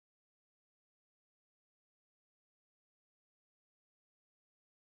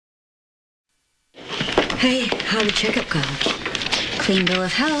Hey, how'd the checkup go? Clean bill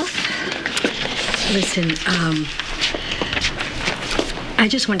of health. Listen, I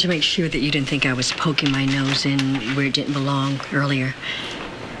just wanted to make sure that you didn't think I was poking my nose in where it didn't belong earlier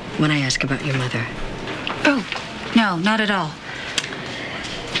when I asked about your mother. Oh, no, not at all.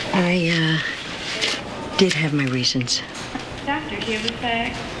 I, did have my reasons. Dr.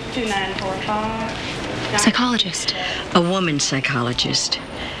 Hubersack, 2945. Psychologist. A woman psychologist.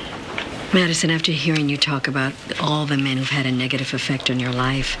 Madison, after hearing you talk about all the men who've had a negative effect on your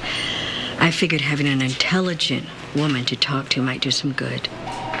life, I figured having an intelligent woman to talk to might do some good.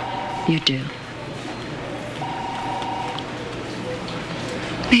 You do.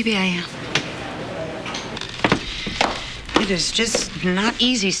 Maybe I am. It is just not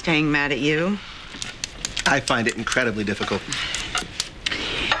easy staying mad at you. I find it incredibly difficult.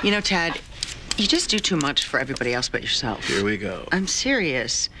 You know, Tad, you just do too much for everybody else but yourself. Here we go. I'm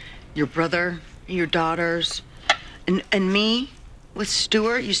serious. Your brother, your daughters, and me with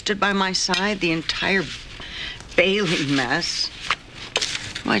Stuart. You stood by my side the entire Bailey mess.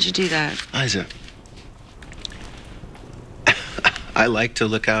 Why'd you do that? Isa, I like to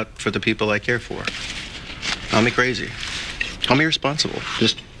look out for the people I care for. Call me crazy. Call me responsible.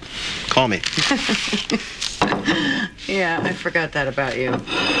 Just call me. Yeah, I forgot that about you.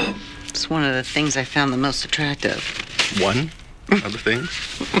 It's one of the things I found the most attractive. One of the things.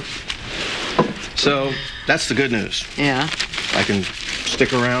 So, that's the good news. Yeah? I can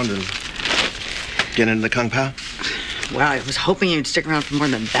stick around and get into the Kung Pao. Wow, I was hoping you'd stick around for more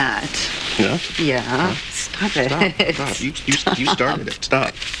than that. No? Yeah. No? Stop it. Stop. You started it.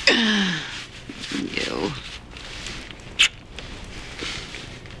 Stop. You.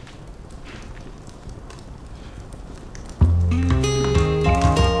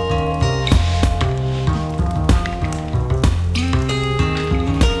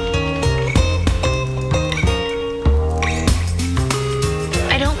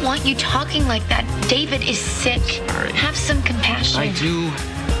 You talking like that? David is sick. Sorry. Have some compassion. I do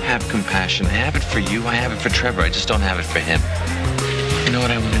have compassion. I have it for you. I have it for Trevor. I just don't have it for him. You know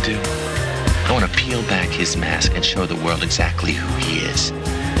what I want to do? I want to peel back his mask and show the world exactly who he is.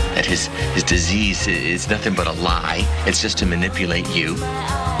 That his disease is nothing but a lie. It's just to manipulate you.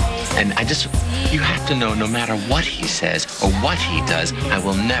 And you have to know, no matter what he says or what he does, I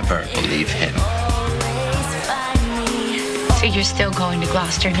will never believe him. So you're still going to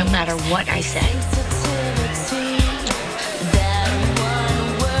Gloucester no matter what I say?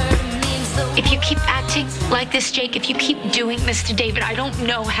 If you keep acting like this, Jake, if you keep doing this to David, I don't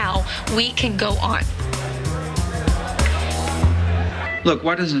know how we can go on. Look,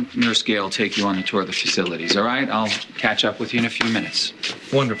 why doesn't Nurse Gail take you on a tour of the facilities, all right? I'll catch up with you in a few minutes.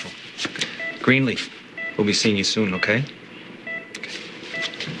 Wonderful. Greenleaf, we'll be seeing you soon, okay?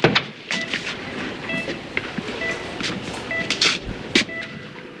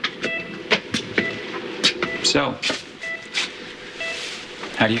 So,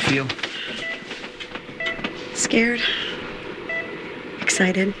 how do you feel? Scared.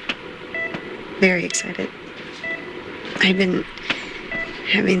 Excited. Very excited. I've been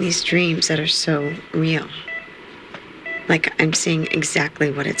having these dreams that are so real. Like I'm seeing exactly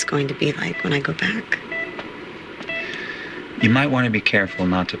what it's going to be like when I go back. You might want to be careful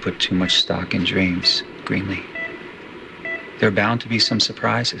not to put too much stock in dreams, Greenlee. There are bound to be some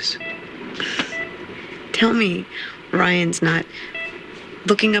surprises. Tell me Ryan's not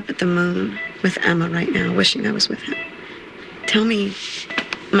looking up at the moon with Emma right now, wishing I was with him. Tell me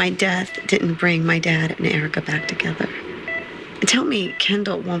my death didn't bring my dad and Erica back together. Tell me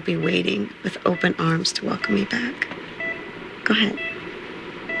Kendall won't be waiting with open arms to welcome me back. Go ahead.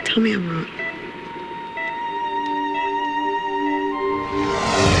 Tell me I'm wrong.